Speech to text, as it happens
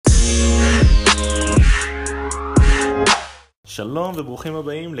שלום וברוכים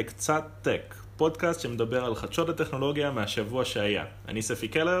הבאים לקצת-טק, פודקאסט שמדבר על חדשות הטכנולוגיה מהשבוע שהיה. אני ספי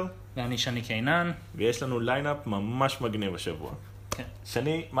קלר. ואני שני קינן. ויש לנו ליינאפ ממש מגניב השבוע. כן.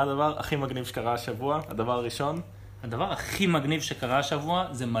 שני, מה הדבר הכי מגניב שקרה השבוע? הדבר הראשון? הדבר הכי מגניב שקרה השבוע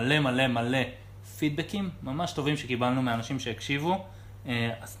זה מלא פידבקים ממש טובים שקיבלנו מאנשים שהקשיבו.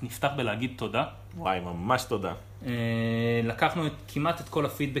 אז נפתח בלהגיד תודה. וואי, ממש תודה. לקחנו כמעט את כל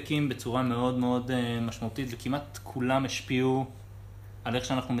הפידבקים בצורה מאוד מאוד משמעותית, וכמעט כולם השפיעו על איך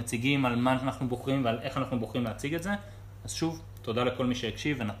שאנחנו מציגים, על מה אנחנו בוחרים ועל איך אנחנו בוחרים להציג את זה. אז שוב, תודה לכל מי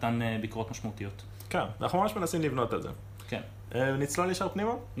שהקשיב ונתן ביקורות משמעותיות. כן, אנחנו ממש מנסים לבנות על זה. כן. נצלול ישר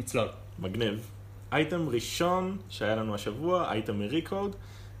פנימה? נצלול. מגניב. אייטם ראשון שהיה לנו השבוע, אייטם מריקוד,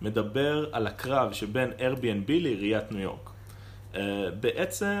 מדבר על הקרב שבין Airbnb לעיריית ניו יורק.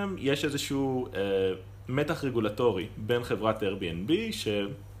 בעצם יש איזשהו מתח רגולטורי בין חברת Airbnb,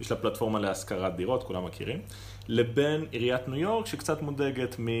 שיש לה פלטפורמה להשכרת דירות, כולם מכירים, לבין עיריית ניו יורק שקצת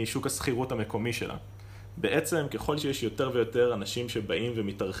מודאגת משוק השכירות המקומי שלה. בעצם ככל שיש יותר ויותר אנשים שבאים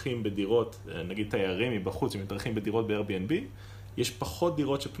ומתארחים בדירות, נגיד תיירים מבחוץ שמתארחים בדירות ב-Airbnb, יש פחות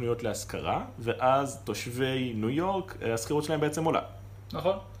דירות שפנויות להשכרה, ואז תושבי ניו יורק, השכירות שלהם בעצם עולה.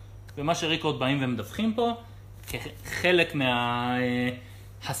 נכון. ומה שריקוד באים ומדווחים פה, כחלק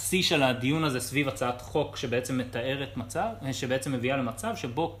השיא של הדיון הזה סביב הצעת חוק שבעצם מתארת מצב, שבעצם מביאה למצב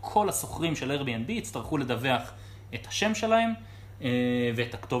שבו כל הסוחרים של Airbnb יצטרכו לדווח את השם שלהם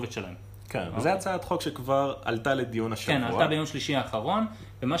ואת הכתובת שלהם. כן, וזה הצעת חוק שכבר עלתה לדיון השבוע. כן, עלתה ביום שלישי האחרון,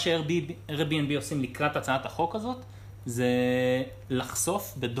 ומה ש-Airbnb עושים לקראת הצעת החוק הזאת, זה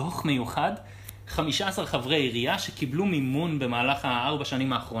לחשוף בדוח מיוחד 15 חברי עירייה שקיבלו מימון במהלך 4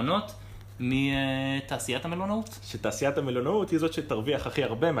 שנים האחרונות, מתעשיית המלונאות. שתעשיית המלונאות היא זאת שתרוויח הכי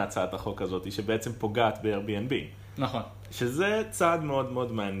הרבה מהצעת החוק הזאת, שבעצם פוגעת ב-Airbnb. נכון. שזה צעד מאוד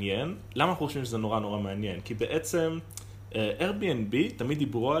מאוד מעניין. למה אנחנו חושבים שזה נורא נורא מעניין? כי בעצם Airbnb תמיד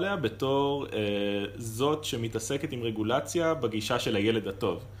דיברו עליה בתור זאת שמתעסקת עם רגולציה בגישה של הילד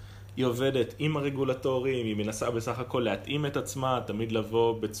הטוב. היא עובדת עם הרגולטורים, היא מנסה בסך הכל להתאים את עצמה, תמיד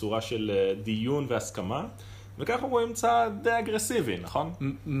לבוא בצורה של דיון והסכמה. וכך אנחנו רואים צעד די אגרסיבי, נכון?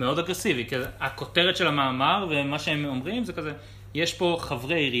 מאוד אגרסיבי, כי הכותרת של המאמר ומה שהם אומרים זה כזה, יש פה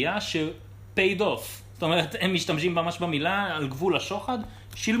חברי עירייה ש-paid off, זאת אומרת, הם משתמשים ממש במילה על גבול השוחד,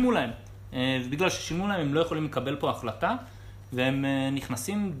 שילמו להם. ובגלל ששילמו להם הם לא יכולים לקבל פה החלטה, והם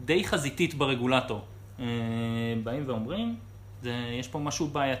נכנסים די חזיתית ברגולטור. באים ואומרים, יש פה משהו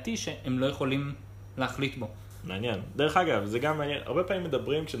בעייתי שהם לא יכולים להחליט בו. מעניין. דרך אגב, זה גם מעניין, הרבה פעמים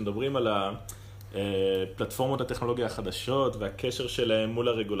מדברים, כשמדברים על פלטפורמות הטכנולוגיה החדשות והקשר שלהם מול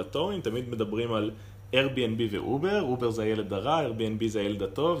הרגולטורים, תמיד מדברים על Airbnb ואובר, אובר זה הילד הרע, Airbnb זה הילד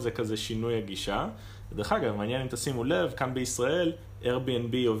הטוב, זה כזה שינוי הגישה. דרך אגב, מעניין אם תשימו לב, כאן בישראל,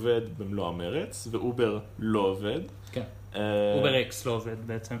 Airbnb עובד במלוא המרץ, ואובר לא עובד. כן, אובר אקס לא עובד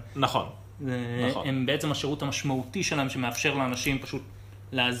בעצם. נכון. הם בעצם השירות המשמעותי שלהם שמאפשר לאנשים פשוט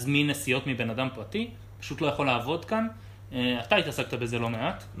להזמין נסיעות מבן אדם פרטי, פשוט לא יכול לעבוד כאן. אתה התעסקת בזה לא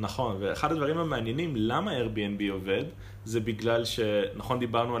מעט. נכון, ואחד הדברים המעניינים, למה Airbnb עובד, זה בגלל שנכון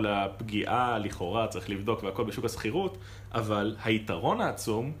דיברנו על הפגיעה, לכאורה, צריך לבדוק והכל בשוק השכירות, אבל היתרון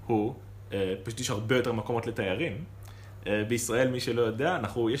העצום הוא, פשוט יש הרבה יותר מקומות לתיירים. בישראל, מי שלא יודע,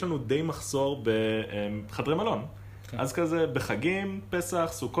 יש לנו די מחסור בחדרי מלון. כן. אז כזה, בחגים, פסח,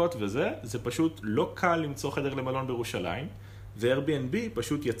 סוכות וזה, זה פשוט לא קל למצוא חדר למלון בירושלים, ו-Airbnb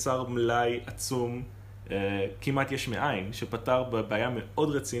פשוט יצר מלאי עצום, כמעט יש מאין, שפתר בבעיה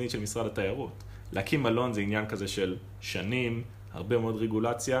מאוד רצינית של משרד התיירות. להקים מלון זה עניין כזה של שנים, הרבה מאוד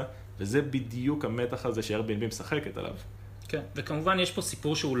רגולציה, וזה בדיוק המתח הזה ש-Airbnb משחקת עליו. כן, וכמובן יש פה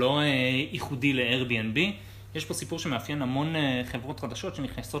סיפור שהוא לא ייחודי ל-Airbnb, יש פה סיפור שמאפיין המון חברות חדשות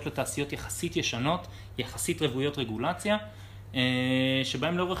שנכנסות לתעשיות יחסית ישנות, יחסית רוויות רגולציה,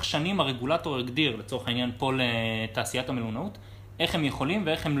 שבהם לאורך שנים הרגולטור הגדיר, לצורך העניין פה לתעשיית המלונאות, איך הם יכולים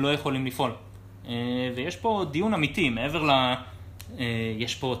ואיך הם לא יכולים לפעול. ויש פה דיון אמיתי, מעבר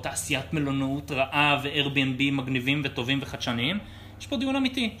יש פה תעשיית מלונאות רעה ו-Airbnb מגניבים וטובים וחדשניים, יש פה דיון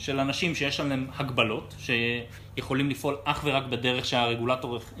אמיתי של אנשים שיש עליהם הגבלות, שיכולים לפעול אך ורק בדרך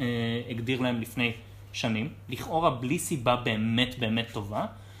שהרגולטור הגדיר להם לפני שנים, לכאורה בלי סיבה באמת באמת טובה,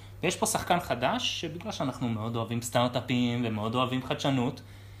 ויש פה שחקן חדש, שבגלל שאנחנו מאוד אוהבים סטארט-אפים ומאוד אוהבים חדשנות,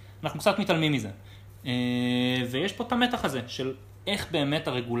 אנחנו קצת מתעלמים מזה. ויש פה את המתח הזה של איך באמת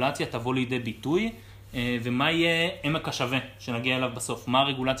הרגולציה תבוא לידי ביטוי, ומה יהיה עמק השווה שנגיע אליו בסוף. מה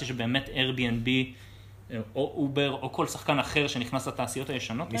הרגולציה שבאמת Airbnb או אובר, או כל שחקן אחר שנכנס לתעשיות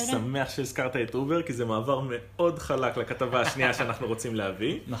הישנות אני האלה. שמח שהזכרת את אובר, כי זה מעבר מאוד חלק לכתבה השנייה שאנחנו רוצים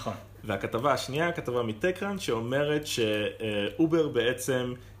להביא. נכון. והכתבה השנייה, כתבה מטקראנט, שאומרת שאובר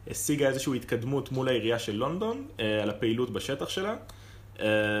בעצם השיגה איזושהי התקדמות מול העירייה של לונדון, על הפעילות בשטח שלה.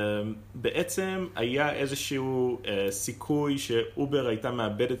 בעצם היה איזשהו סיכוי שאובר הייתה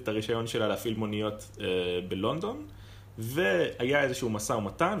מאבדת את הרישיון שלה להפעיל מוניות בלונדון, והיה איזשהו משא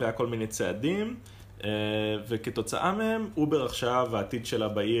ומתן, והיה כל מיני צעדים, וכתוצאה מהם, אובר עכשיו, העתיד שלה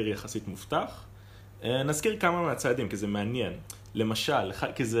בעיר יחסית מובטח. נזכיר כמה מהצעדים, כי זה מעניין. למשל,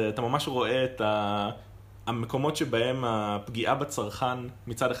 כי אתה ממש רואה את המקומות שבהם הפגיעה בצרכן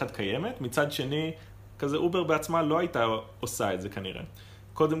מצד אחד קיימת, מצד שני, כזה אובר בעצמה לא הייתה עושה את זה כנראה.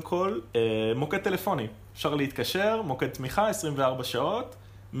 קודם כל, מוקד טלפוני. אפשר להתקשר, מוקד תמיכה, 24 שעות,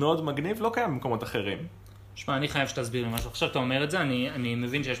 מאוד מגניב, לא קיים במקומות אחרים. שמע, אני חייב שתסביר לי משהו. עכשיו אתה אומר את זה, אני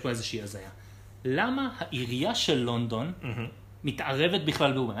מבין שיש פה איזושהי הזיה. למה העירייה של לונדון מתערבת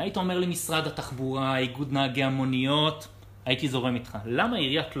בכלל באובר? היית אומר לי משרד התחבורה, איגוד נהגי המוניות, הייתי זורם איתך. למה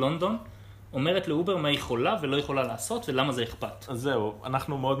עיריית לונדון אומרת לאובר מה היא יכולה ולא יכולה לעשות, ולמה זה אכפת? אז זהו,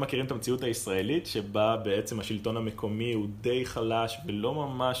 אנחנו מאוד מכירים את המציאות הישראלית, שבה בעצם השלטון המקומי הוא די חלש ולא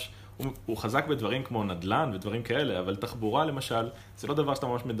ממש, הוא חזק בדברים כמו נדל"ן ודברים כאלה, אבל תחבורה למשל, זה לא דבר שאתה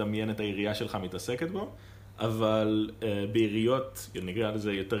ממש מדמיין את העירייה שלך מתעסקת בו, אבל בעיריות, נקרא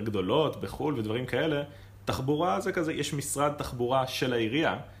לזה יותר גדולות, בחול ודברים כאלה, תחבורה זה כזה, יש משרד תחבורה של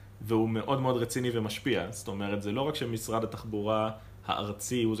העירייה, והוא מאוד מאוד רציני ומשפיע. זאת אומרת, זה לא רק שמשרד התחבורה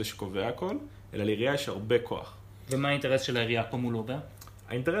הארצי הוא זה שקובע הכל, אלא לעירייה יש הרבה כוח. ומה האינטרס של העירייה פה מול אובר?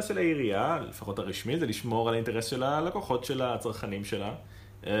 האינטרס של העירייה, לפחות הרשמי, זה לשמור על האינטרס של הלקוחות שלה, הצרכנים שלה,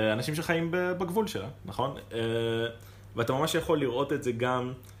 אנשים שחיים בגבול שלה, נכון? ואתה ממש יכול לראות את זה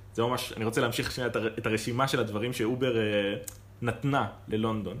גם, זה ממש, אני רוצה להמשיך שנייה את הרשימה של הדברים שאובר נתנה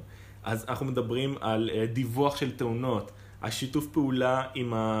ללונדון. אז אנחנו מדברים על דיווח של תאונות, השיתוף פעולה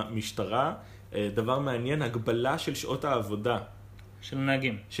עם המשטרה, דבר מעניין, הגבלה של שעות העבודה. של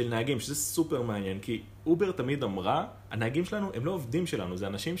נהגים. של נהגים, שזה סופר מעניין, כי אובר תמיד אמרה, הנהגים שלנו הם לא עובדים שלנו, זה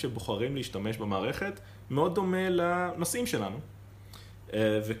אנשים שבוחרים להשתמש במערכת, מאוד דומה לנוסעים שלנו.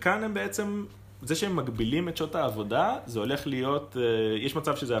 וכאן הם בעצם, זה שהם מגבילים את שעות העבודה, זה הולך להיות, יש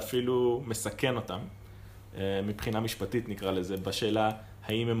מצב שזה אפילו מסכן אותם, מבחינה משפטית נקרא לזה, בשאלה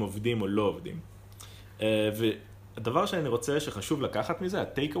האם הם עובדים או לא עובדים. והדבר שאני רוצה שחשוב לקחת מזה,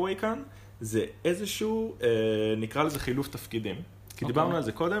 הטייק אווי כאן, זה איזשהו, נקרא לזה חילוף תפקידים. כי דיברנו על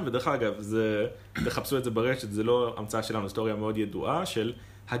זה קודם, ודרך אגב, תחפשו את זה ברשת, זה לא המצאה שלנו, זו תיאוריה מאוד ידועה, של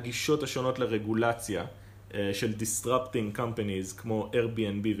הגישות השונות לרגולציה, של disrupting companies כמו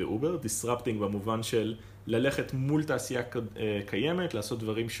Airbnb ואובר, disrupting במובן של ללכת מול תעשייה קיימת, לעשות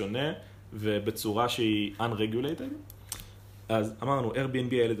דברים שונה, ובצורה שהיא unregulated. אז אמרנו,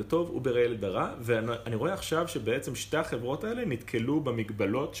 Airbnb הילד הטוב, אובר הילד הרע, ואני רואה עכשיו שבעצם שתי החברות האלה נתקלו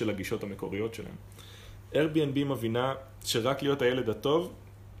במגבלות של הגישות המקוריות שלהם. Airbnb מבינה שרק להיות הילד הטוב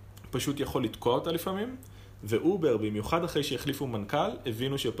פשוט יכול לתקוע אותה לפעמים, ואובר, במיוחד אחרי שהחליפו מנכ"ל,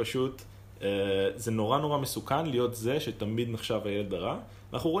 הבינו שפשוט זה נורא נורא מסוכן להיות זה שתמיד נחשב הילד הרע.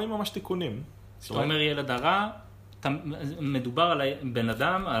 אנחנו רואים ממש תיקונים. זאת אומרת, ילד הרע, מדובר על בן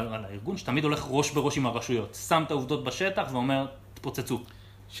אדם, על הארגון, שתמיד הולך ראש בראש עם הרשויות. שם את העובדות בשטח ואומר, תפוצצו.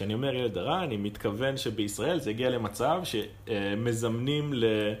 כשאני אומר ילד הרע, אני מתכוון שבישראל זה הגיע למצב שמזמנים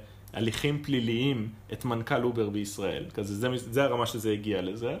להליכים פליליים את מנכ"ל אובר בישראל. כזה, זה הרמה שזה הגיע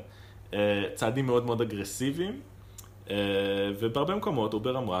לזה. צעדים מאוד מאוד אגרסיביים. ובהרבה מקומות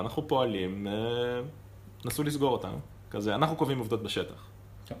אובר אמרה, אנחנו פועלים, נסו לסגור אותנו. כזה, אנחנו קובעים עובדות בשטח.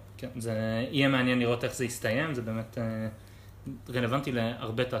 כן, זה יהיה מעניין לראות איך זה יסתיים, זה באמת רלוונטי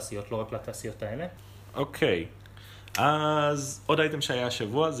להרבה תעשיות, לא רק לתעשיות האלה. אוקיי, אז עוד אייטם שהיה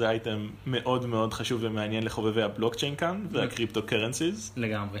השבוע, זה אייטם מאוד מאוד חשוב ומעניין לחובבי הבלוקצ'יין כאן, והקריפטו קרנסיז.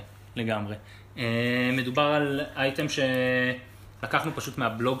 לגמרי. מדובר על אייטם שלקחנו פשוט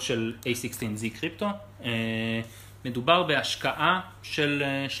מהבלוג של A16Z קריפטו, מדובר בהשקעה של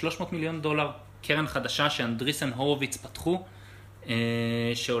 $300 מיליון, קרן חדשה שאנדריסן הורוביץ פתחו,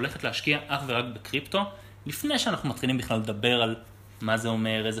 שהולכת להשקיע אך ורק בקריפטו. לפני שאנחנו מתחילים בכלל לדבר על מה זה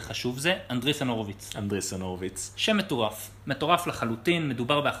אומר, איזה חשוב זה, אנדריסן הורוביץ. שם מטורף לחלוטין,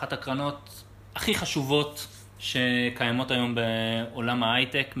 מדובר באחת הקרנות הכי חשובות שקיימות היום בעולם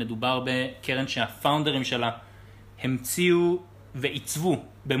ההייטק, מדובר בקרן שהפאונדרים שלה המציאו ועיצבו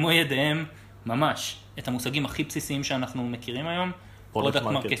במו ידיהם ממש את המושגים הכי בסיסיים שאנחנו מכירים היום. Product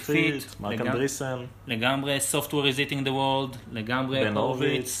Market Fit, מרק אנדריסן. לגמרי, Software is eating the world, לגמרי, בן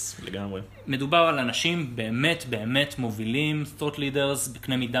הורוביץ, לגמרי. מדובר על אנשים באמת מובילים, thought leaders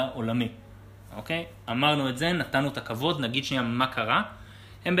בקנה מידה עולמי. אוקיי? אמרנו את זה, נתנו את הכבוד, נגיד שנייה מה קרה.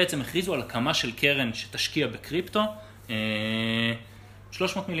 הם בעצם הכריזו על הקמה של קרן שתשקיע בקריפטו, $300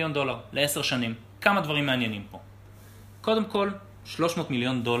 מיליון ל10 שנים. כמה דברים מעניינים פה. קודם כל, $300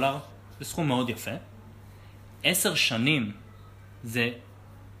 מיליון זה סכום מאוד יפה. 10 שנים זה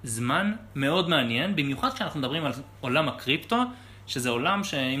זמן מאוד מעניין, במיוחד כשאנחנו מדברים על עולם הקריפטו, שזה עולם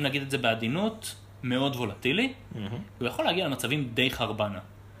שאם נגיד את זה בעדינות, מאוד וולטילי, הוא יכול להגיע למצבים די חרבנה.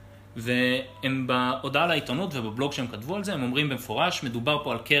 והם בהודעה לעיתונות ובבלוג שהם כתבו על זה, הם אומרים במפורש, מדובר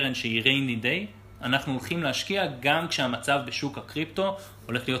פה על קרן שהיא rainy day, אנחנו הולכים להשקיע גם כשהמצב בשוק הקריפטו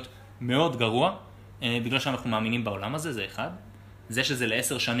הולך להיות מאוד גרוע, בגלל שאנחנו מאמינים בעולם הזה, זה אחד. זה שזה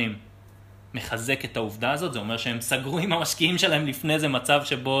ל10 שנים מחזק את העובדה הזאת, זה אומר שהם סגרו עם המשקיעים שלהם לפני זה מצב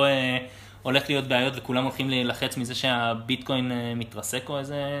שבו הולך להיות בעיות וכולם הולכים להילחץ מזה שהביטקוין מתרסק או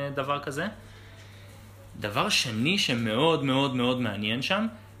איזה דבר כזה. דבר שני שמאוד מאוד מאוד מעניין שם,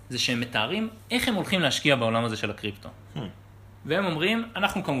 זה שהם מתארים איך הם הולכים להשקיע בעולם הזה של הקריפטו. והם אומרים,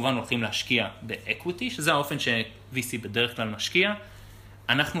 אנחנו כמובן הולכים להשקיע באקוויטי, שזה האופן ש-VC בדרך כלל משקיע.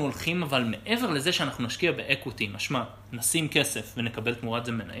 אנחנו הולכים אבל מעבר לזה שאנחנו נשקיע באקוויטי, משמע, נשים כסף ונקבל תמורת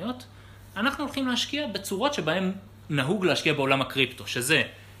זה מניות, אנחנו הולכים להשקיע בצורות שבהן נהוג להשקיע בעולם הקריפטו, שזה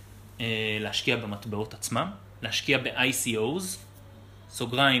להשקיע במטבעות עצמם, להשקיע ב-ICOs,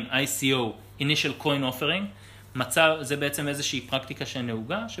 סוגריים, ICO, Initial Coin Offering, זה בעצם איזושהי פרקטיקה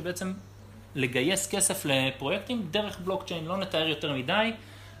שנהוגה, שבעצם לגייס כסף לפרויקטים דרך בלוקצ'יין, לא נתאר יותר מדי,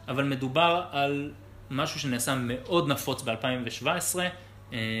 אבל מדובר על משהו שנעשה מאוד נפוץ ב-2017,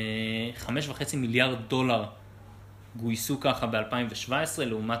 $5.5 מיליארד גויסו ככה ב-2017,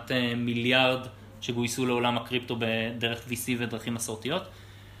 לעומת מיליארד שגויסו לעולם הקריפטו בדרך VC ודרכים מסורתיות.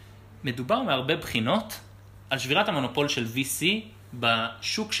 מדובר מהרבה בחינות על שבירת המונופול של VC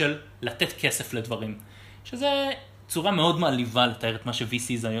בשוק של לתת כסף לדברים, שזה צורה מאוד מעליבה לתאר את מה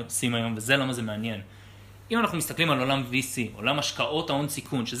ש-VC עושים היום, וזה למה זה מעניין. אם אנחנו מסתכלים על עולם VC, עולם השקעות ההון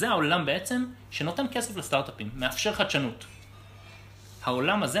סיכון, שזה העולם בעצם שנותן כסף לסטארט-אפים, מאפשר חדשנות.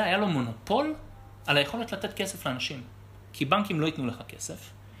 העולם הזה היה לו מונופול על היכולת לתת כסף לאנשים, כי בנקים לא ייתנו לך כסף.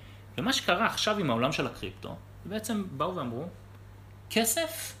 ומה שקרה עכשיו עם העולם של הקריפטו, בעצם באו ואמרו,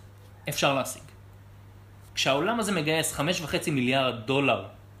 כסף אפשר להשיג. כשהעולם הזה מגייס $5.5 מיליארד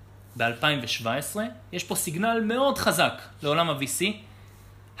ב-2017, יש פה סיגנל מאוד חזק לעולם ה-VC,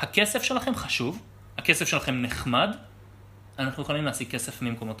 הכסף שלכם חשוב, הכסף שלכם נחמד, אנחנו יכולים להשיג כסף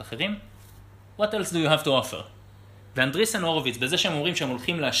ממקומות אחרים. What else do you have to offer? ואנדריסן הורוביץ, בזה שהם אומרים שהם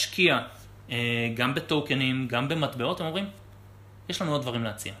הולכים להשקיע גם בטוקנים, גם במטבעות, הם אומרים, יש לנו עוד דברים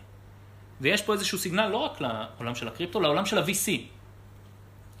להציע. ויש פה איזשהו סיגנל לא רק לעולם של הקריפטו, לעולם של ה-VC.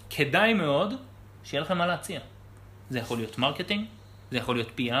 כדאי מאוד שיהיה לכם מה להציע. זה יכול להיות מרקטינג, זה יכול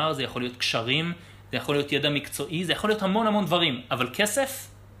להיות PR, זה יכול להיות קשרים, זה יכול להיות ידע מקצועי, זה יכול להיות המון המון דברים, אבל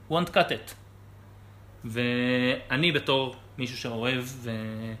כסף, won't cut it. ואני בתור מישהו שאוהב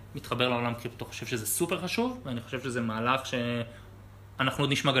ומתחבר לעולם קריפטו, חושב שזה סופר חשוב, ואני חושב שזה מהלך שאנחנו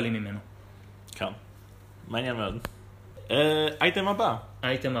עוד נשמע גלים ממנו. כן, מעניין מאוד. אייטם הבא.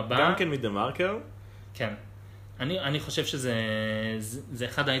 אייטם הבא. גם כן מדה-מרקר. כן. אני חושב שזה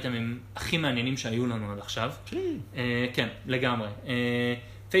אחד האייטמים הכי מעניינים שהיו לנו עד עכשיו. כן, לגמרי.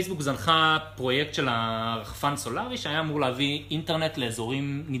 פייסבוק זנחה פרויקט של הרחפן סולארי, שהיה אמור להביא אינטרנט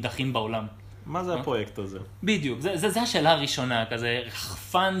לאזורים נידחים בעולם. מה זה הפרויקט הזה? בדיוק, זה השאלה הראשונה, כזה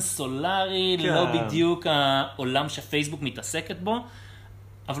רחפן סולארי, לא בדיוק העולם שפייסבוק מתעסקת בו,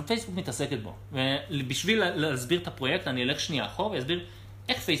 אבל פייסבוק מתעסקת בו. ובשביל להסביר את הפרויקט, אני אלך שנייה אחורה ואסביר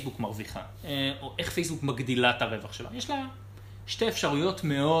איך פייסבוק מרוויחה, או איך פייסבוק מגדילה את הרווח שלה. יש לה שתי אפשרויות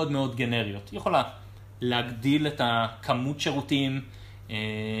מאוד מאוד גנריות. היא יכולה להגדיל את הכמות שירותים,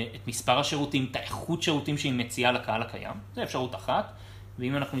 את מספר השירותים, את האיכות שירותים שהיא מציעה לקהל הקיים. זו אפשרות אחת.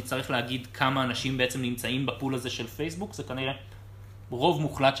 ואם אנחנו נצטרך להגיד כמה אנשים בעצם נמצאים בפול הזה של פייסבוק, זה כנראה רוב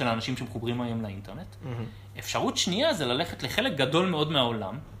מוחלט של האנשים שמחוברים היום לאינטרנט. אפשרות שנייה זה ללכת לחלק גדול מאוד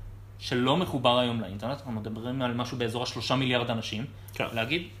מהעולם, שלא מחובר היום לאינטרנט, אנחנו מדברים על משהו באזור 3 מיליארד אנשים,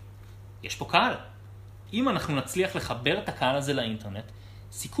 להגיד, יש פה קהל. אם אנחנו נצליח לחבר את הקהל הזה לאינטרנט,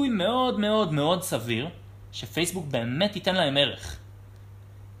 סיכוי מאוד מאוד מאוד סביר, שפייסבוק באמת ייתן להם ערך.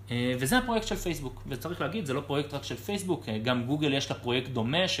 וזה הפרויקט של פייסבוק, וצריך להגיד, זה לא פרויקט רק של פייסבוק, גם גוגל יש לה פרויקט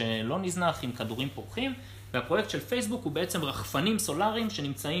דומה שלא נזנח עם כדורים פורחים, והפרויקט של פייסבוק הוא בעצם רחפנים סולאריים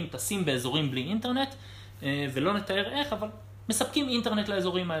שנמצאים, טסים באזורים בלי אינטרנט, ולא נתאר איך, אבל מספקים אינטרנט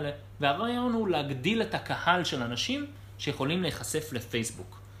לאזורים האלה. והרעיון הוא להגדיל את הקהל של אנשים שיכולים להיחשף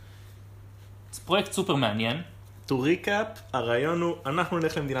לפייסבוק. זה פרויקט סופר מעניין. To recap, הרעיון הוא, אנחנו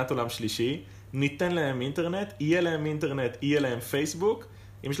נלך למדינת עולם שלישי, ניתן להם אינטרנט, יהיה להם אינטרנט, יהיה להם פייסבוק,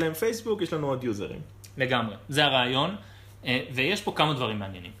 אם יש להם פייסבוק, יש לנו עוד יוזרים. לגמרי, זה הרעיון, ויש פה כמה דברים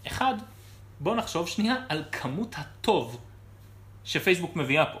מעניינים. אחד, בואו נחשוב שנייה על כמות הטוב שפייסבוק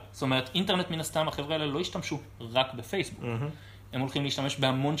מביאה פה. זאת אומרת, אינטרנט מן הסתם, החבר'ה האלה לא ישתמשו רק בפייסבוק. הם הולכים להשתמש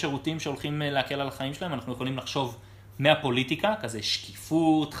בהמון שירותים שהולכים להקל על החיים שלהם. אנחנו יכולים לחשוב מהפוליטיקה, כזה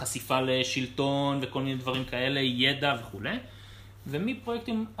שקיפות, חשיפה לשלטון וכל מיני דברים כאלה, ידע וכו'.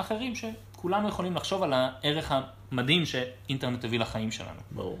 ומפרויקטים אחרים שכולנו יכולים לחשוב על הערך המדהים שאינטרנט הביא לחיים שלנו.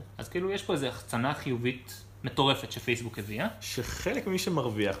 ברור. אז כאילו יש פה איזו החצנה חיובית מטורפת שפייסבוק הביאה. שחלק ממי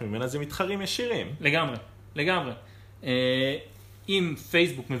שמרוויח ממנה זה מתחרים ישירים. לגמרי, לגמרי. אם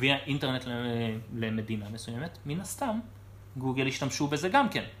פייסבוק מביאה אינטרנט למדינה מסוימת, מן הסתם, גוגל ישתמשו בזה גם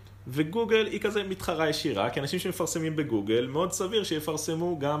כן. וגוגל היא כזה מתחרה ישירה, כי אנשים שמפרסמים בגוגל, מאוד סביר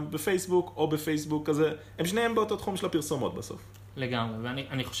שיפרסמו גם בפייסבוק או בפייסבוק כזה, הם שניהם באותו תחום של הפרסומות בסוף. לגמרי,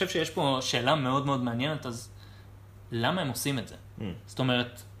 ואני חושב שיש פה שאלה מאוד מאוד מעניינת, אז למה הם עושים את זה? זאת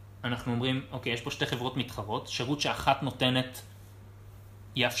אומרת, אנחנו אומרים, אוקיי, יש פה שתי חברות מתחרות, שירות שאחת נותנת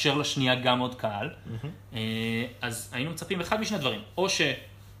יאפשר לשנייה גם עוד קהל, אז היינו מצפים אחד משני דברים, או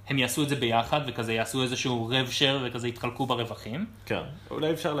שהם יעשו את זה ביחד וכזה יעשו איזשהו רב שר וכזה יתחלקו ברווחים. כן,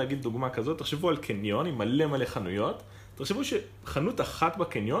 אולי אפשר להגיד דוגמה כזאת, תחשבו על קניון עם מלא חנויות, תחשבו שחנות אחת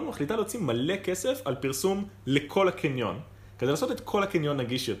בקניון מחליטה להוציא מלא כסף על פרסום לכל הקניון, כדי לעשות את כל הקניון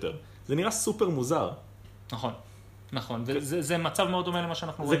נגיש יותר. זה נראה סופר מוזר. נכון. נכון, וזה מצב מאוד דומה למה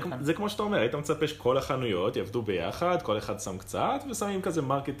שאנחנו רואים כאן. זה כמו שאתה אומר, היית מצפה שכל החנויות יעבדו ביחד, כל אחד שם קצת, ושמים כזה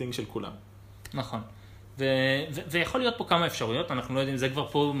מרקטינג של כולם. נכון. ויכול להיות פה כמה אפשרויות, אנחנו לא יודעים, זה כבר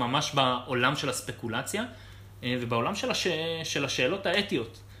פה ממש בעולם של הספקולציה, ובעולם של השאלות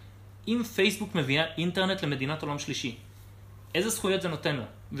האתיות. אם פייסבוק מביאה אינטרנט למדינת עולם שלישי, איזה זכויות זה נותן לה?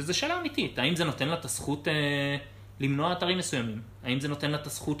 וזו שאלה אמיתית, האם זה נותן לה את הזכות למנוע אתרים מסוימים? האם זה נותן לה את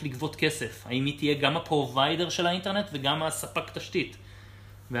הזכות לגבות כסף? האם היא תהיה גם הפרוביידר של האינטרנט וגם הספק תשתית?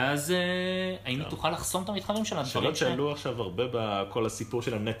 ואז האם היא תוכל לחסום את המתחרים שלה? שאלות שעלו עכשיו הרבה בכל הסיפור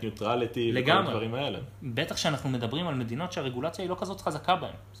של הנט ניוטרליטי וכל הדברים האלה. בטח שאנחנו מדברים על מדינות שהרגולציה היא לא כזאת חזקה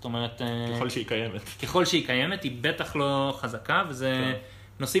בהן. זאת אומרת... ככל שהיא קיימת. ככל שהיא קיימת, היא בטח לא חזקה, וזה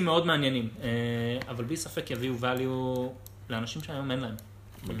נושאים מאוד מעניינים. אבל בלי ספק יביאו value לאנשים שהיום אין להם.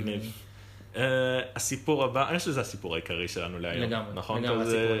 מגניב. הסיפור הבא, אני חושב שזה הסיפור העיקרי שלנו להיום. לגמרי. נכון?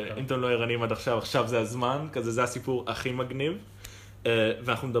 אם אתם לא ערניים עד עכשיו, עכשיו זה הזמן, כזה זה הסיפור הכי מגניב.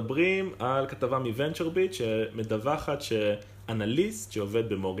 ואנחנו מדברים על כתבה מוונצ'רביט שמדווחת שאנליסט שעובד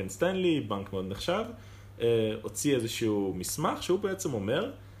במורגן סטנלי, בנק מאוד נחשב, הוציא איזשהו מסמך שהוא בעצם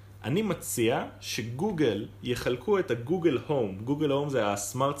אומר, אני מציע שגוגל יחלקו את הגוגל הום, גוגל הום זה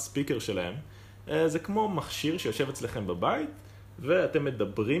הסמארט ספיקר שלהם, זה כמו מכשיר שיושב אצלכם בבית, ואתם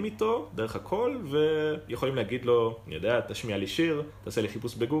מדברים איתו דרך הכל, ויכולים להגיד לו, אני יודע, תשמיע לי שיר, תעשה לי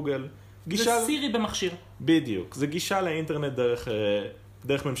חיפוש בגוגל. זה סירי במכשיר. בדיוק, זה גישה לאינטרנט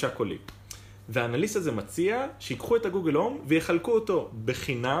דרך ממשק קולי. והאנליסט הזה מציע שיקחו את הגוגל הום ויחלקו אותו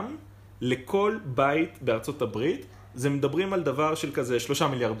בחינם לכל בית בארצות הברית. זה מדברים על דבר של כזה $3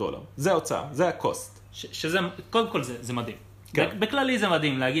 מיליארד. זה ההוצאה, זה הקוסט. שזה, קודם כל זה מדהים. כן. בכללי זה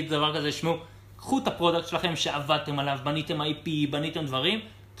מדהים להגיד דבר כזה, שמו, קחו את הפרודקט שלכם שעבדתם עליו, בניתם IP, בניתם דברים,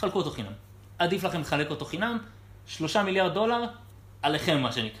 תחלקו אותו חינם. עדיף לכם לחלק אותו חינם, $3 מיליארד, עליכם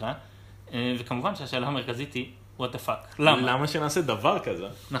מה שנקרא. וכמובן שהשאלה המרכזית היא, what the fuck, למה? למה שנעשה דבר כזה?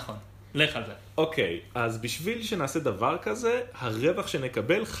 נכון, לך על זה. אוקיי, אז בשביל שנעשה דבר כזה, הרווח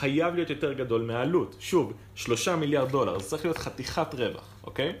שנקבל חייב להיות יותר גדול מהעלות. שוב, $3 מיליארד, זה צריך להיות חתיכת רווח,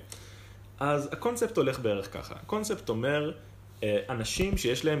 אוקיי? אז הקונספט הולך בערך ככה. הקונספט אומר, אנשים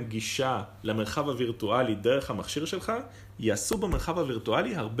שיש להם גישה למרחב הווירטואלי דרך המכשיר שלך, יעשו במרחב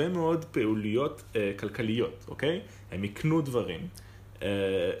הווירטואלי הרבה מאוד פעוליות כלכליות, אוקיי? הם יקנו דברים.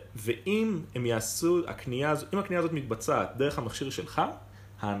 ואם הם יעשו, אם הקנייה הזאת מתבצעת דרך המכשיר שלך,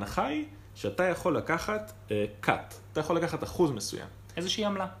 ההנחה היא שאתה יכול לקחת cut, אתה יכול לקחת אחוז מסוים. איזושהי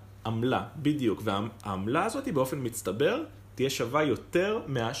עמלה. עמלה, בדיוק. והעמלה הזאת היא באופן מצטבר, תהיה שווה יותר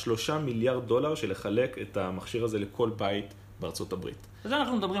 $3 מיליארד שלחלק את המכשיר הזה לכל בית בארצות הברית. אז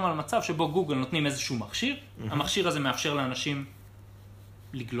אנחנו מדברים על מצב שבו גוגל נותנים איזשהו מכשיר, המכשיר הזה מאפשר לאנשים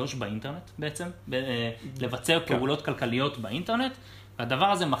לגלוש באינטרנט בעצם, לבצע פעולות כלכליות באינטרנט, והדבר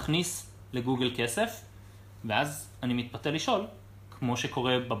הזה מכניס לגוגל כסף, ואז אני מתפתה לשאול, כמו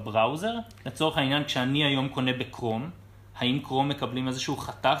שקורה בבראוזר, לצורך העניין כשאני היום קונה בקרום, האם קרום מקבלים איזשהו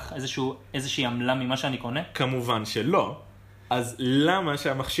חתך, איזושהי עמלה ממה שאני קונה? כמובן שלא. אז למה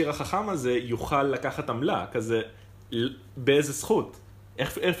שהמכשיר החכם הזה יוכל לקחת עמלה? כזה, באיזה זכות?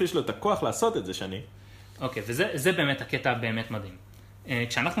 איך יש לו את הכוח לעשות את זה, שני? אוקיי, וזה באמת הקטע באמת מדהים.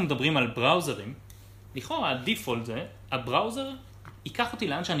 כשאנחנו מדברים על בראוזרים, לכאורה הדיפולט זה, הבראוזר ייקח אותי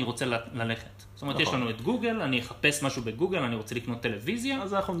לאן שאני רוצה ללכת. זאת אומרת, יש לנו את גוגל, אני אחפש משהו בגוגל, אני רוצה לקנות טלוויזיה.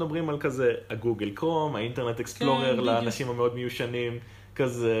 אז אנחנו מדברים על כזה הגוגל קרום, האינטרנט אקספלורר לאנשים המאוד מיושנים,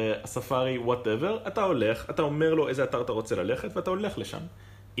 כזה הספארי, whatever, אתה הולך, אתה אומר לו איזה אתר אתה רוצה ללכת, ואתה הולך לשם.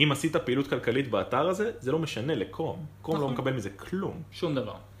 אם עשית פעילות כלכלית באתר הזה, זה לא משנה לקרום. קרום לא מקבל מזה כלום. שום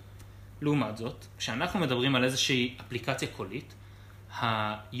דבר. לעומת זאת, כשאנחנו מדברים על איזושהי אפליקציה קולית,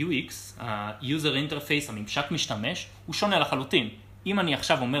 ה-UX, ה-User Interface, הממשק משתמש, הוא שונה לחלוטין. אם אני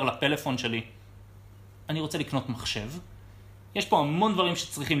עכשיו אומר לפלאפון שלי, אני רוצה לקנות מחשב, יש פה המון דברים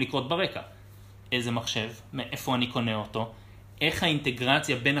שצריכים לקרות ברקע. איזה מחשב, מאיפה אני קונה אותו, איך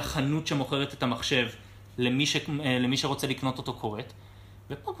האינטגרציה בין החנות שמוכרת את המחשב למי שרוצה לקנות אותו קורית.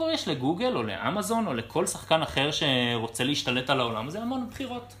 ופה כבר יש לגוגל או לאמזון או לכל שחקן אחר שרוצה להשתלט על העולם הזה המון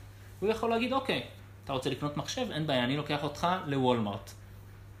בחירות. הוא יכול להגיד, אוקיי, אתה רוצה לקנות מחשב? אין בעיה, אני לוקח אותך לוולמרט.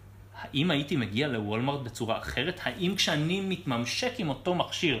 האם הייתי מגיע לוולמרט בצורה אחרת? האם כשאני מתממשק עם אותו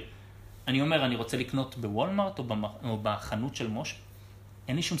מכשיר, אני אומר, אני רוצה לקנות בוולמרט או בחנות של משה?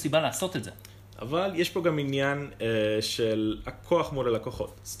 אין לי שום סיבה לעשות את זה. אבל יש פה גם עניין של הכוח מול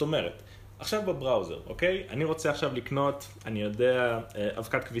הלקוחות. זאת אומרת, עכשיו בבראוזר, אוקיי? אני רוצה עכשיו לקנות, אני יודע,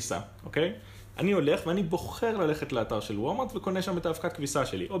 אבקת כביסה, אוקיי? אני הולך ואני בוחר ללכת לאתר של וולמרט וקונה שם את האבקת כביסה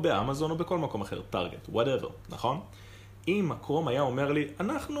שלי, או באמזון או בכל מקום אחר, טארגט, whatever, נכון? אם הקרום היה אומר לי,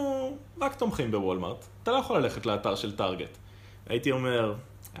 אנחנו רק תומכים בוולמרט, אתה לא יכול ללכת לאתר של טארגט. הייתי אומר,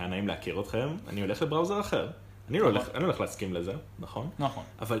 היה נעים להכיר אתכם, אני הולך לבראוזר אחר. אני לא הולך להסכים לזה, נכון? נכון.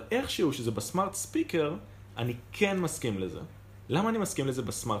 אבל איכשהו שזה בסמארט ספיקר, אני כן מסכים לזה. למה אני מסכים לזה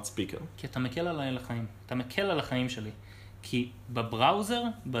בסמארט ספיקר? כי אתה מקל עליי על החיים. אתה מקל על החיים שלי. כי בבראוזר,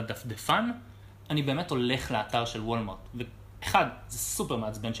 בדפדפן, אני באמת הולך לאתר של וולמרט. ואחד, זה סופר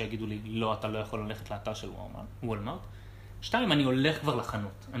מעצבן שיגידו לי, לא, אתה לא יכול ללכת לאתר של וולמרט. שתיים, אני הולך כבר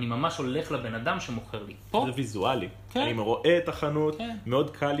לחנות. אני ממש הולך לבן אדם שמוכר לי. פה? זה ויזואלי. כן. אני רואה את החנות, כן. מאוד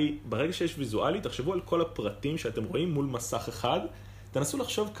קל לי. ברגע שיש ויזואלי, תחשבו על כל הפרטים שאתם רואים מול מסך אחד. תנסו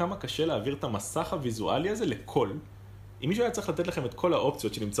לחשוב כמה קשה להעביר את המסך הוויזואלי הזה לקול. אם מישהו היה צריך לתת לכם את כל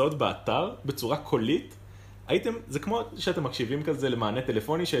האופציות שנמצאות באתר בצורה קולית, זה כמו שאתם מקשיבים כזה למענה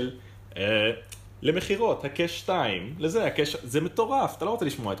טלפוני של למחירות, הקש 2, לזה, הקש, זה מטורף, אתה לא רוצה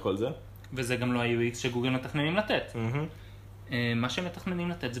לשמוע את כל זה. וזה גם לא ה-UX שגוגל מתכננים לתת. מה שהם מתכננים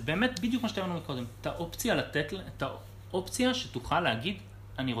לתת זה באמת בדיוק מה שתראינו מקודם. את האופציה שתוכל להגיד,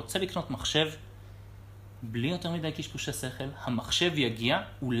 אני רוצה לקנות מחשב בלי יותר מדי קשקושי שכל, המחשב יגיע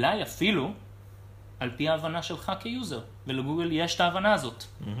אולי אפילו על פי ההבנה שלך כיוזר, ולגוגל יש את ההבנה הזאת.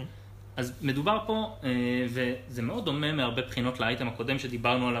 אז מדובר פה, וזה מאוד דומה מהרבה בחינות לאייטם הקודם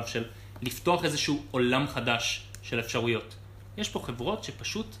שדיברנו עליו, של לפתוח איזשהו עולם חדש של אפשרויות. יש פה חברות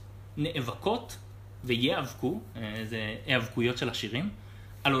שפשוט נאבקות ויאבקו, זה היאבקויות של השירים,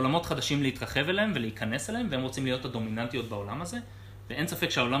 על עולמות חדשים להתרחב אליהם ולהיכנס אליהם, והם רוצים להיות הדומיננטיות בעולם הזה, ואין ספק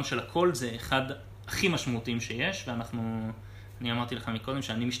שהעולם של הכל זה אחד הכי משמעותיים שיש, אני אמרתי לך מקודם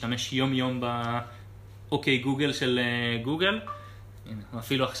שאני משתמש יום יום אוקיי גוגל של גוגל,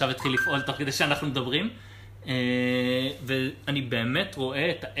 אפילו עכשיו התחיל לפעול תוך כדי שאנחנו מדברים, ואני באמת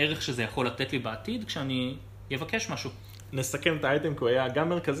רואה את הערך שזה יכול לתת לי בעתיד כשאני אבקש משהו. נסכם את האייטם כי הוא היה גם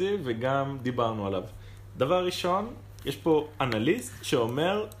מרכזי וגם דיברנו עליו. דבר ראשון, יש פה אנליסט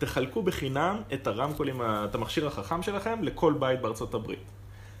שאומר, תחלקו בחינם את הרמקולים, את המכשיר החכם שלכם לכל בית בארצות הברית.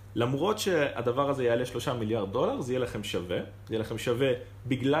 למרות שהדבר הזה יעלה $3 מיליארד, זה יהיה לכם שווה. זה יהיה לכם שווה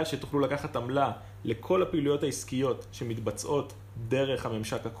בגלל שתוכלו לקחת עמלה לכל הפעילויות העסקיות שמתבצעות דרך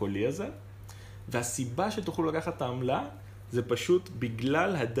הממשק הקולי הזה. והסיבה שתוכלו לקחת את העמלה זה פשוט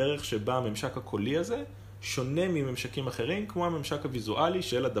בגלל הדרך שבה הממשק הקולי הזה שונה מממשקים אחרים, כמו הממשק הוויזואלי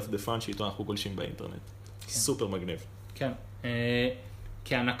של הדפדפן שאיתו אנחנו גולשים באינטרנט. כן. סופר מגניב. כן.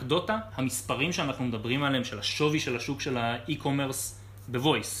 כאנקדוטה, המספרים שאנחנו מדברים עליהם, של השווי של השוק של האי-קומרס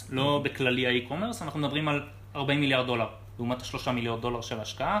בוויס, לא בכללי האי-קומרס, אנחנו מדברים על $40 מיליארד, לעומת $3 מיליארד של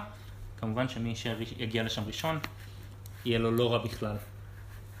השקעה. כמובן שמי שיגיע לשם ראשון, יהיה לו לא רע בכלל.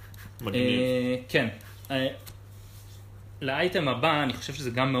 מגניב. כן. לאייטם הבא, אני חושב שזה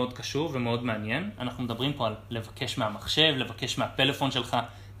גם מאוד קשור ומאוד מעניין. אנחנו מדברים פה על לבקש מהמחשב, לבקש מהפלאפון שלך,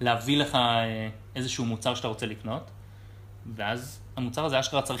 להביא לך איזשהו מוצר שאתה רוצה לקנות, ואז המוצר הזה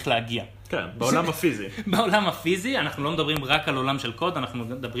אשכרה צריך להגיע. כן, בעולם הפיזי. בעולם הפיזי, אנחנו לא מדברים רק על עולם של קוד, אנחנו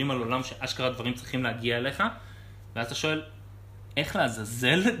מדברים על עולם שאשכרה דברים צריכים להגיע אליך, ואז אתה שואל, איך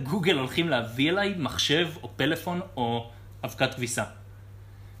לעזאזל גוגל הולכים להביא אליי מחשב או פלאפון או אבקת כביסה?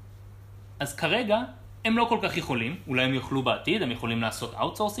 אז כרגע הם לא כל כך יכולים, אולי הם יוכלו בעתיד, הם יכולים לעשות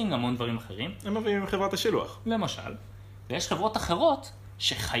אאוטסורסינג, המון דברים אחרים. הם מביאים חברת השילוח. למשל. ויש חברות אחרות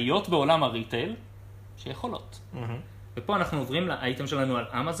שחיות בעולם הריטייל שיכולות. ופה אנחנו עוברים לאייטם שלנו על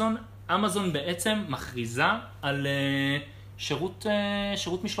אמזון. אמזון בעצם מכריזה על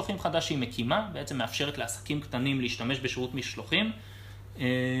שירות משלוחים חדש שהיא מקימה, בעצם מאפשרת לעסקים קטנים להשתמש בשירות משלוחים,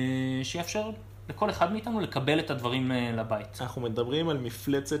 שיאפשר לכל אחד מאיתנו לקבל את הדברים לבית. אנחנו מדברים על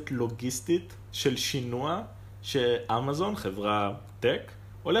מפלצת לוגיסטית של שינוע שאמזון, חברה טק,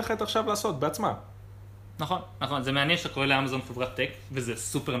 הולכת עכשיו לעשות בעצמה. נכון, נכון. זה מעניין שאתה קורא לאמזון חברת טק, וזה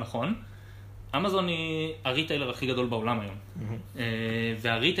סופר נכון. אמזון היא הריטיילר הכי גדול בעולם היום.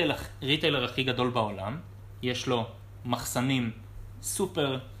 והריטיילר הכי גדול בעולם, יש לו מחסנים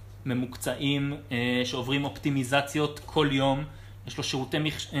סופר ממוקצעים, שעוברים אופטימיזציות כל יום. יש לו שירותי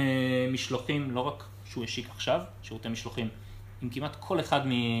משלוחים, לא רק שהוא השיק עכשיו, שירותי משלוחים עם כמעט כל אחד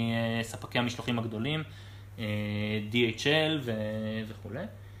מספקי המשלוחים הגדולים, DHL וכו'.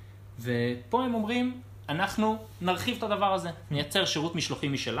 ופה הם אומרים, אנחנו נרחיב את הדבר הזה, נייצר שירות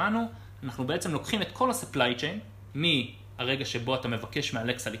משלוחים משלנו, אנחנו בעצם לוקחים את כל ה-supply chain, מהרגע שבו אתה מבקש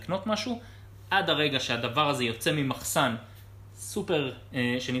מאלקסה לקנות משהו, עד הרגע שהדבר הזה יוצא ממחסן סופר,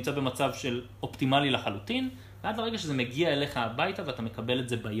 שנמצא במצב של אופטימלי לחלוטין, ועד הרגע שזה מגיע אליך הביתה ואתה מקבל את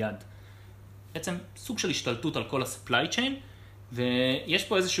זה ביד. בעצם סוג של השתלטות על כל ה-supply chain, ויש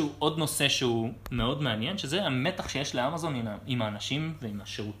פה איזשהו עוד נושא שהוא מאוד מעניין, שזה המתח שיש לאמזון עם האנשים ועם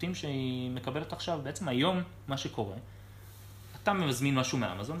השירותים שהיא מקבלת עכשיו. בעצם היום מה שקורה, אתה מזמין משהו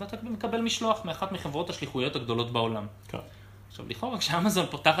מאמזון ואתה מקבל משלוח מאחת מחברות השליחויות הגדולות בעולם. כן. עכשיו, לכאורה כשאמזון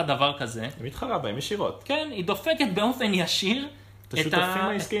פותחת דבר כזה, היא מתחרה בהם ישירות. כן, היא דופקת באופן ישיר את השותפים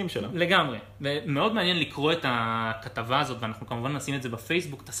העסקיים שלה. לגמרי. ומאוד מעניין לקרוא את הכתבה הזאת, ואנחנו כמובן נשים את זה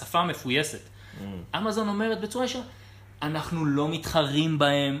בפייסבוק, את השפה המפויסת. אמזון אומרת בצורה ישרה, אנחנו לא מתחרים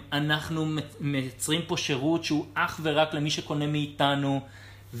בהם, אנחנו מייצרים פה שירות שהוא אך ורק למי שקונה מאיתנו,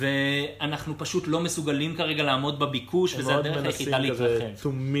 ואנחנו פשוט לא מסוגלים כרגע לעמוד בביקוש, וזה הדרך היחידה להתרחב. to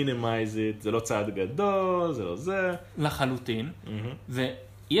minimize it, זה לא צעד גדול, זה לא זה. לחלוטין,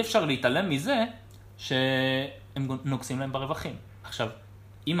 ואי אפשר להתעלם מזה שהם נוגסים להם ברווחים. עכשיו,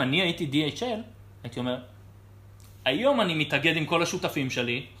 אם אני הייתי DHL, הייתי אומר, היום אני מתאגד עם כל השותפים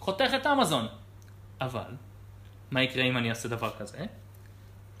שלי, חותך את אמזון. אבל, מה יקרה אם אני אעשה דבר כזה?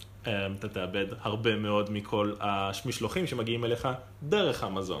 אתה תאבד הרבה מאוד מכל המשלוחים שמגיעים אליך דרך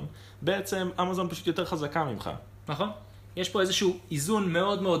אמזון. בעצם אמזון פשוט יותר חזקה ממך. נכון. יש פה איזשהו איזון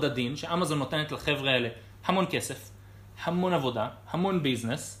מאוד מאוד עדין, שאמזון נותנת לחבר'ה האלה המון כסף, המון עבודה, המון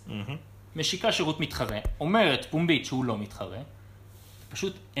ביזנס, משיקה שירות מתחרה, אומרת פומבית שהוא לא מתחרה,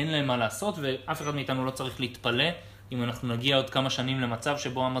 פשוט אין להם מה לעשות, ואף אחד מאיתנו לא צריך להתפלא אם אנחנו נגיע עוד כמה שנים למצב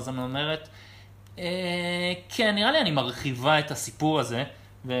שבו אמזון אומרת, כן, נראה לי אני מרחיבה את הסיפור הזה,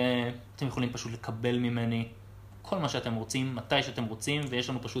 ואתם יכולים פשוט לקבל ממני כל מה שאתם רוצים, מתי שאתם רוצים, ויש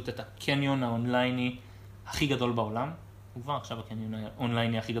לנו פשוט את הקניון האונלייני הכי גדול בעולם. הוא כבר עכשיו הקניון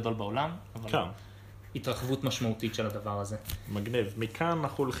האונלייני הכי גדול בעולם, אבל התרחבות משמעותית של הדבר הזה. מגניב. מכאן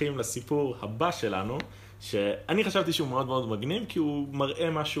אנחנו הולכים לסיפור הבא שלנו, שאני חשבתי שהוא מאוד מאוד מגניב, כי הוא מראה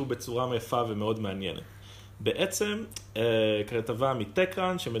משהו בצורה מאפה ומאוד מעניינת. בעצם כתבה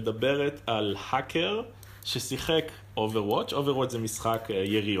מטקראנץ' שמדברת על האקר ששיחק Overwatch. Overwatch זה משחק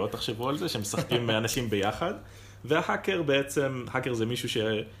יריות, תחשבו על זה, שמשחקים אנשים ביחד. וההאקר בעצם, האקר זה מישהו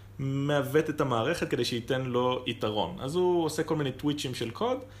שמעוות את המערכת כדי שייתן לו יתרון. אז הוא עושה כל מיני טוויצ'ים של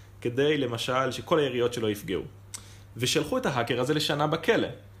קוד, כדי למשל שכל היריות שלו יפגעו. ושלחו את ההאקר הזה לשנה בכלא.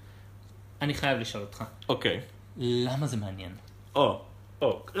 אני חייב לשאול אותך. אוקיי. למה זה מעניין?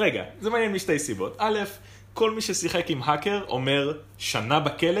 רגע, זה מעניין משתי סיבות. א', כל מי ששיחק עם האקר אומר שנה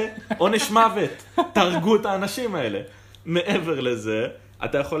בכלא, עונש מוות, תרגו את האנשים האלה. מעבר לזה,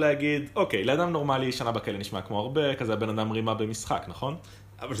 אתה יכול להגיד, אוקיי, לאדם נורמלי שנה בכלא נשמע כמו הרבה, כזה הבן אדם רימה במשחק, נכון?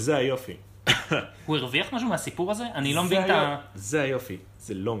 אבל זה היופי. הוא הרוויח משהו מהסיפור הזה? אני לא מבין את ה... זה היופי,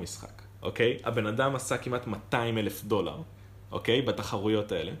 זה לא משחק, אוקיי? הבן אדם עשה כמעט $200,000, אוקיי?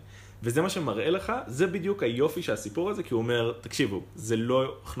 בתחרויות האלה. וזה מה שמראה לך, זה בדיוק היופי שהסיפור הזה, כי הוא אומר, תקשיבו, זה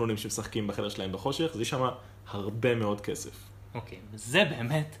לא חנונים שמשחקים בחדר שלהם בחושך, זה שם הרבה מאוד כסף. אוקיי, וזה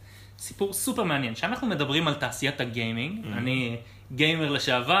באמת סיפור סופר מעניין. כשאנחנו מדברים על תעשיית הגיימינג, אני גיימר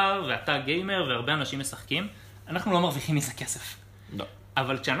לשעבר, ואתה גיימר, והרבה אנשים משחקים, אנחנו לא מרוויחים מזה כסף. לא.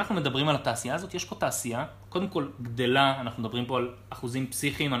 אבל כשאנחנו מדברים על התעשייה הזאת, יש פה תעשייה, קודם כל גדלה, אנחנו מדברים פה על אחוזים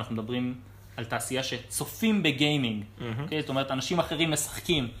פסיכיים, אנחנו מדברים על תעשייה שצופים בגיימינג. זאת אומרת, אנשים אחרים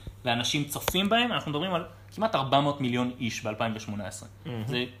משחקים, ואנשים צופים בהם, אנחנו מדברים על כמעט 400 מיליון איש ב-2018.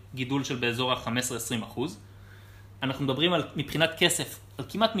 זה גידול של באזור ה-15-20%. אנחנו מדברים על, מבחינת כסף, על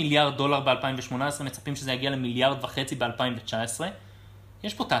כמעט $1 מיליארד ב-2018, מצפים שזה יגיע ל1.5 מיליארד ב-2019.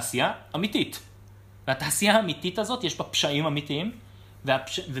 יש פה תעשייה אמיתית. והתעשייה האמיתית הזאת, יש בה פשעים אמיתיים,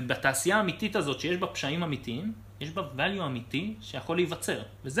 ובתעשייה האמיתית הזאת שיש בה פשעים אמיתיים, יש בה value אמיתי שיכול להיווצר.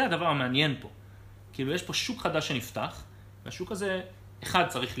 וזה הדבר המעניין פה. כאילו יש פה שוק חדש שנפתח, והשוק הזה, אחד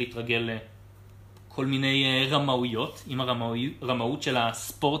צריך להתרגל לכל מיני רמאויות, עם הרמאות של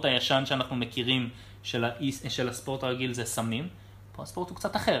הספורט הישן שאנחנו מכירים, של הספורט הרגיל זה סמים. פה הספורט הוא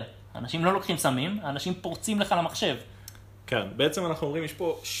קצת אחר. אנשים לא לוקחים סמים, האנשים פורצים לך למחשב. כן, בעצם אנחנו אומרים, יש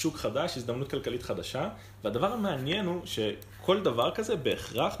פה שוק חדש, הזדמנות כלכלית חדשה, והדבר המעניין הוא שכל דבר כזה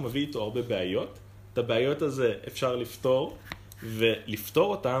בהכרח מביא איתו הרבה בעיות. את הבעיות הזה אפשר לפתור,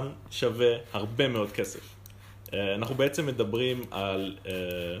 ולפתור אותם שווה הרבה מאוד כסף. אנחנו בעצם מדברים על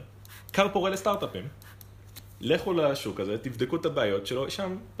כר פורה לסטארט-אפים. לכו לשוק הזה, תבדקו את הבעיות שלו, יש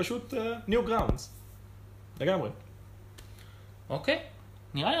שם פשוט new grounds. לגמרי. אוקיי,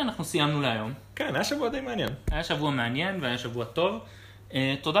 נראה לי אנחנו סיימנו להיום. כן, היה שבוע די מעניין. היה שבוע מעניין והיה שבוע טוב.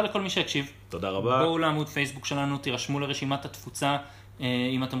 תודה לכל מי שהקשיב. תודה רבה. בואו לעמוד פייסבוק שלנו, תירשמו לרשימת התפוצה.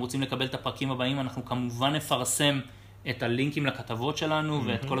 אם אתם רוצים לקבל את הפרקים הבאים, אנחנו כמובן נפרסם את הלינקים לכתבות שלנו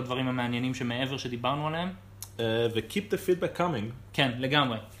ואת כל הדברים המעניינים שמעבר שדיברנו עליהם. ו-keep the feedback coming. כן,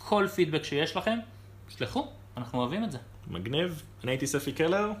 לגמרי. כל פידבק שיש לכם, שלחו, אנחנו אוהבים את זה. מגניב. אני הייתי ספי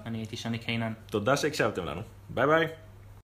קלר. אני הייתי שני קיינן. תודה שהקשבתם לנו. ביי ביי.